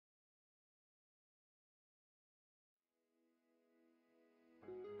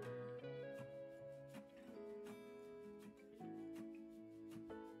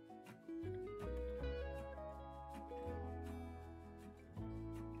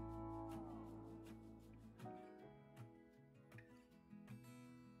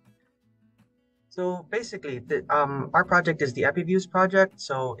So basically, our project is the EpiViews project.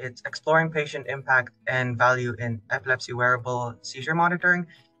 So it's exploring patient impact and value in epilepsy wearable seizure monitoring.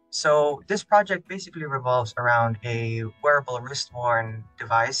 So this project basically revolves around a wearable wrist-worn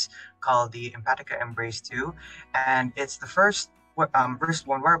device called the Empatica Embrace 2, and it's the first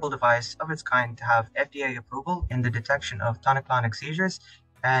wrist-worn wearable device of its kind to have FDA approval in the detection of tonic-clonic seizures,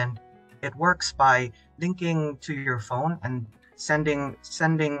 and it works by linking to your phone and sending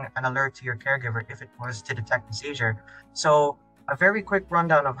an alert to your caregiver if it was to detect a seizure. So a very quick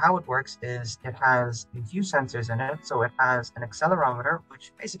rundown of how it works is it has a few sensors in it. So it has an accelerometer,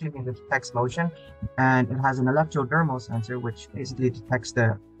 which basically means it detects motion, and it has an electrodermal sensor, which basically detects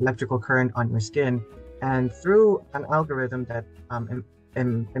the electrical current on your skin. And through an algorithm that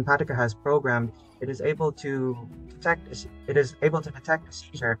Empatica has programmed, it is able to detect a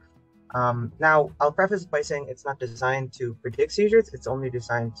seizure. Now, I'll preface by saying it's not designed to predict seizures, it's only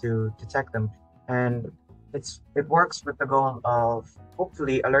designed to detect them. And it works with the goal of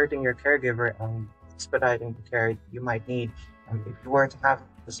hopefully alerting your caregiver and expediting the care you might need if you were to have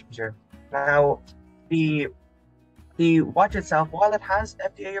a seizure. Now, the the watch itself, while it has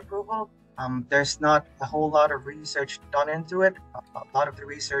FDA approval, there's not a whole lot of research done into it. A lot of the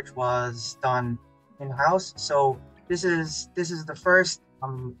research was done in-house. So this is the first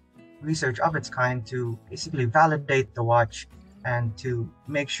research of its kind to basically validate the watch and to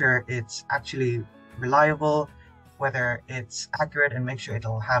make sure it's actually reliable, whether it's accurate, and make sure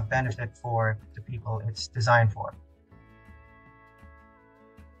it'll have benefit for the people it's designed for.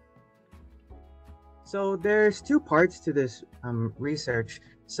 So there's two parts to this research.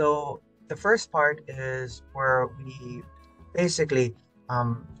 So the first part is where we basically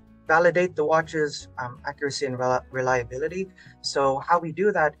validate the watch's accuracy and reliability. So how we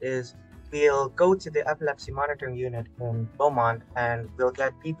do that is we'll go to the epilepsy monitoring unit in Beaumont, and we'll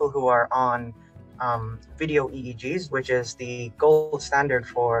get people who are on video EEGs, which is the gold standard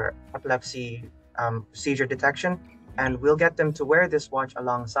for epilepsy seizure detection. And we'll get them to wear this watch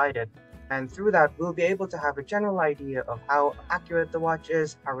alongside it. And through that, we'll be able to have a general idea of how accurate the watch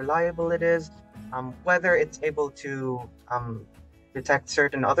is, how reliable it is, whether it's able to detect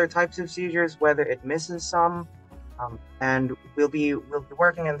certain other types of seizures, whether it misses some, and we'll be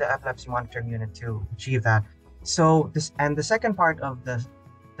working in the epilepsy monitoring unit to achieve that. So the second part of the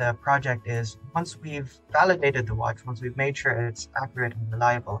project is once we've validated the watch, once we've made sure it's accurate and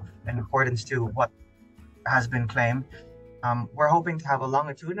reliable in accordance to what has been claimed, we're hoping to have a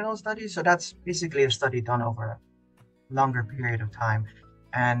longitudinal study. So that's basically a study done over a longer period of time.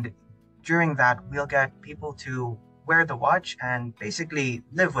 And during that, we'll get people to wear the watch and basically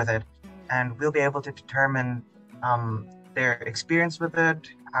live with it. And we'll be able to determine their experience with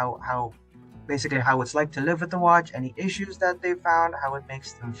it, how basically how it's like to live with the watch, any issues that they found, how it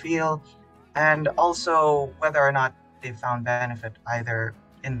makes them feel, and also whether or not they found benefit either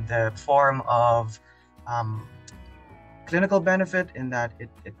in the form of clinical benefit in that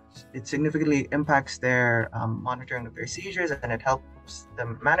it significantly impacts their monitoring of their seizures and it helps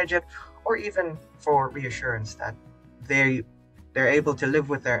them manage it, or even for reassurance that they they're able to live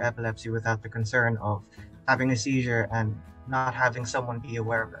with their epilepsy without the concern of having a seizure and not having someone be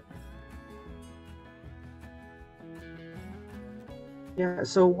aware of it. Yeah,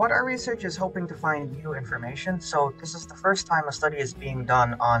 so what our research is hoping to find new information. So this is the first time a study is being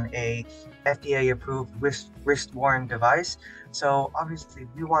done on a FDA-approved wrist-worn device. So obviously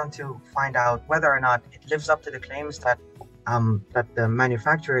we want to find out whether or not it lives up to the claims that the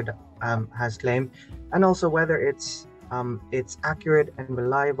manufacturer has claimed, and also whether it's accurate and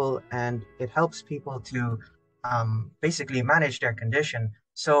reliable, and it helps people to basically manage their condition.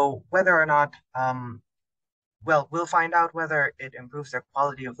 So whether or not well, we'll find out whether it improves their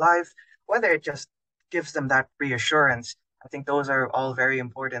quality of life, whether it just gives them that reassurance. I think those are all very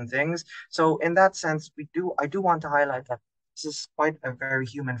important things. So in that sense, I do want to highlight that this is quite a very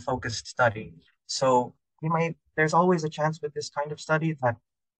human focused study. So there's always a chance with this kind of study that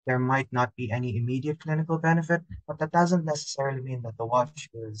there might not be any immediate clinical benefit, but that doesn't necessarily mean that the watch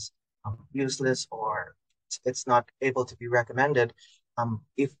is useless or it's not able to be recommended.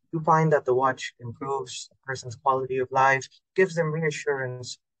 If you find that the watch improves a person's quality of life, gives them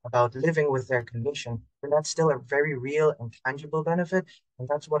reassurance about living with their condition, then that's still a very real and tangible benefit. And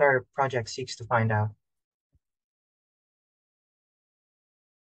that's what our project seeks to find out.